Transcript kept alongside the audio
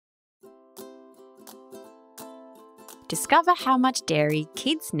Discover how much dairy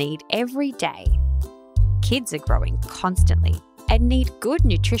kids need every day. Kids are growing constantly and need good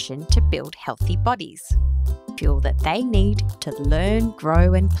nutrition to build healthy bodies, fuel that they need to learn,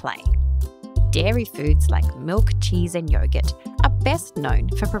 grow and play. Dairy foods like milk, cheese and yogurt are best known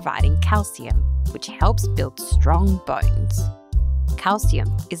for providing calcium, which helps build strong bones.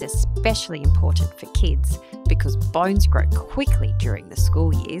 Calcium is especially important for kids because bones grow quickly during the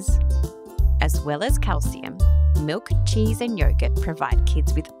school years. As well as calcium, milk, cheese and yogurt provide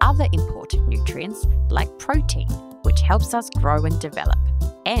kids with other important nutrients like protein, which helps us grow and develop,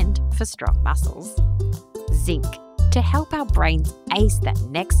 and for strong muscles. Zinc, to help our brains ace that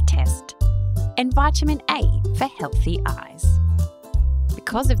next test. And vitamin A for healthy eyes.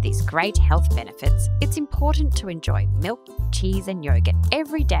 Because of these great health benefits, it's important to enjoy milk, cheese and yogurt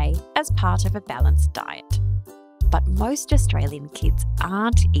every day as part of a balanced diet. But most Australian kids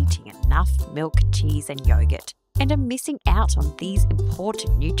aren't eating enough milk, cheese and yogurt and are missing out on these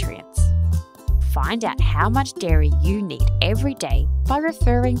important nutrients. Find out how much dairy you need every day by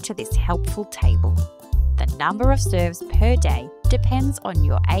referring to this helpful table. The number of serves per day depends on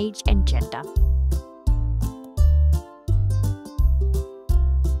your age and gender.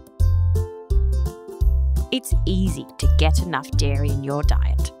 It's easy to get enough dairy in your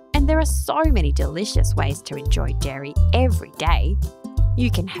diet, and there are so many delicious ways to enjoy dairy every day.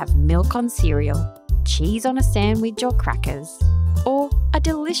 You can have milk on cereal, cheese on a sandwich or crackers, or a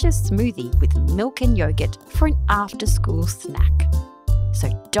delicious smoothie with milk and yogurt for an after-school snack. So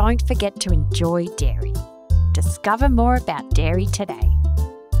don't forget to enjoy dairy. Discover more about dairy today.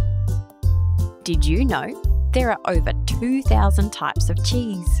 Did you know there are over 2,000 types of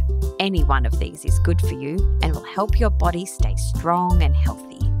cheese? Any one of these is good for you and will help your body stay strong and healthy.